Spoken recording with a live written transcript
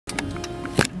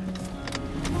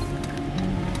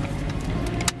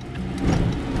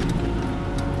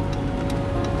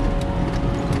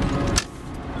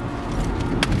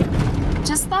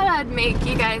I'd make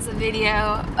you guys a video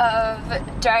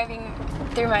of driving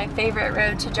through my favorite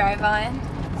road to drive on.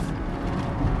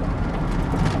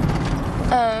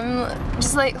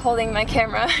 Just like holding my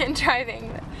camera and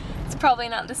driving. It's probably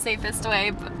not the safest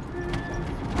way, but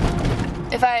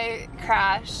if I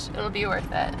crash, it'll be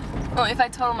worth it. Well, if I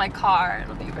total my car,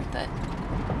 it'll be worth it.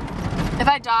 If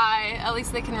I die, at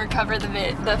least they can recover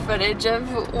the footage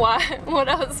of what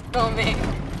I was filming.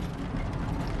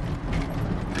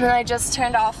 And I just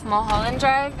turned off Mulholland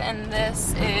Drive, and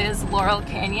this is Laurel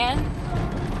Canyon.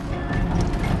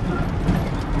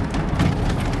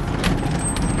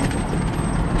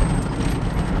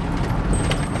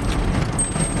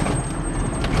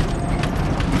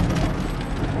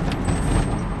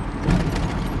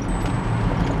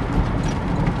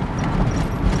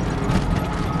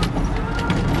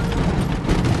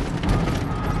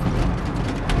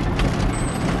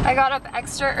 I got up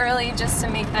extra early just to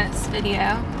make this video.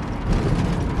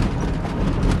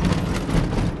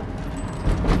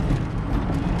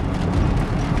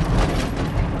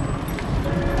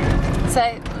 So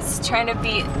I was trying to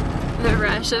beat the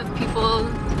rush of people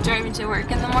driving to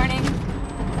work in the morning.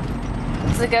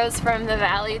 So it goes from the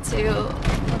valley to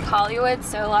Hollywood,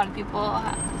 so a lot of people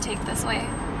take this way.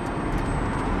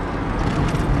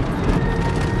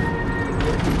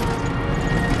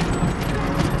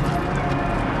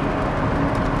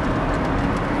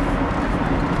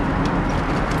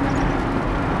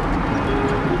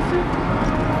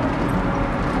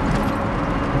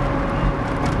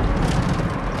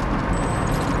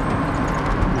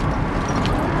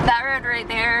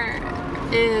 There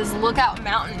is Lookout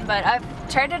Mountain, but I've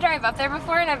tried to drive up there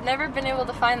before and I've never been able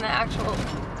to find the actual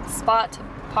spot to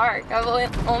park.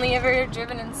 I've only ever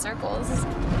driven in circles.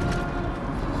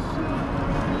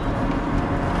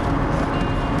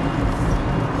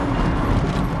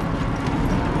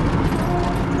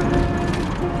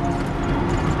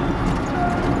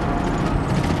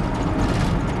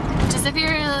 Just if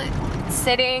you're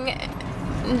sitting,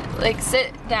 like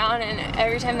sit down, and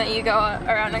every time that you go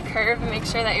around a curve, make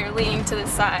sure that you're leaning to the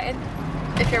side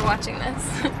if you're watching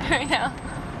this right now.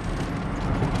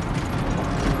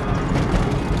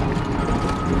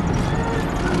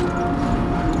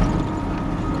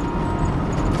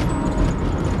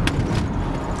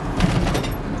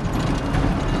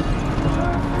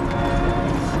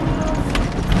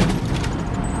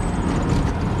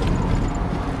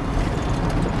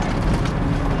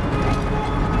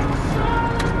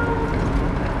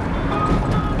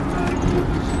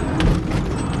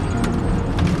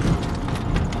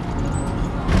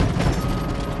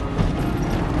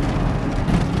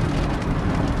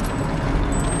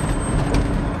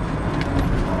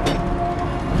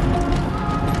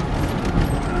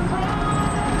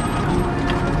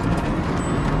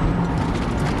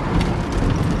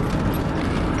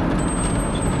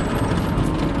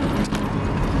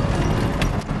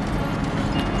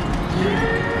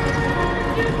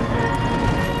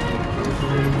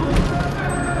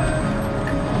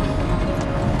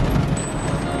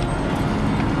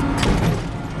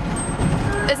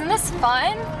 Isn't this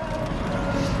fun?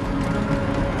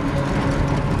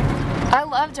 I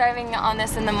love driving on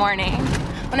this in the morning.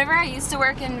 Whenever I used to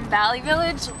work in Valley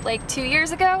Village, like 2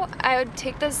 years ago, I would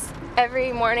take this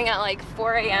every morning at like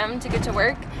 4 a.m. to get to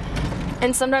work.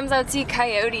 And sometimes I would see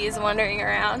coyotes wandering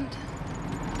around.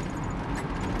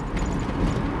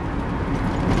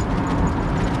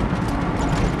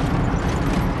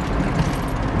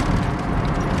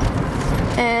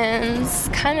 And it's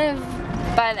kind of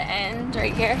by the end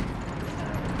right here.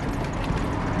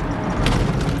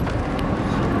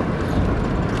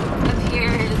 Up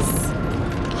here is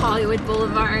Hollywood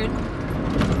Boulevard.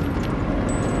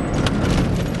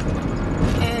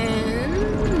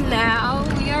 And now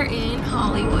we are in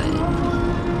Hollywood.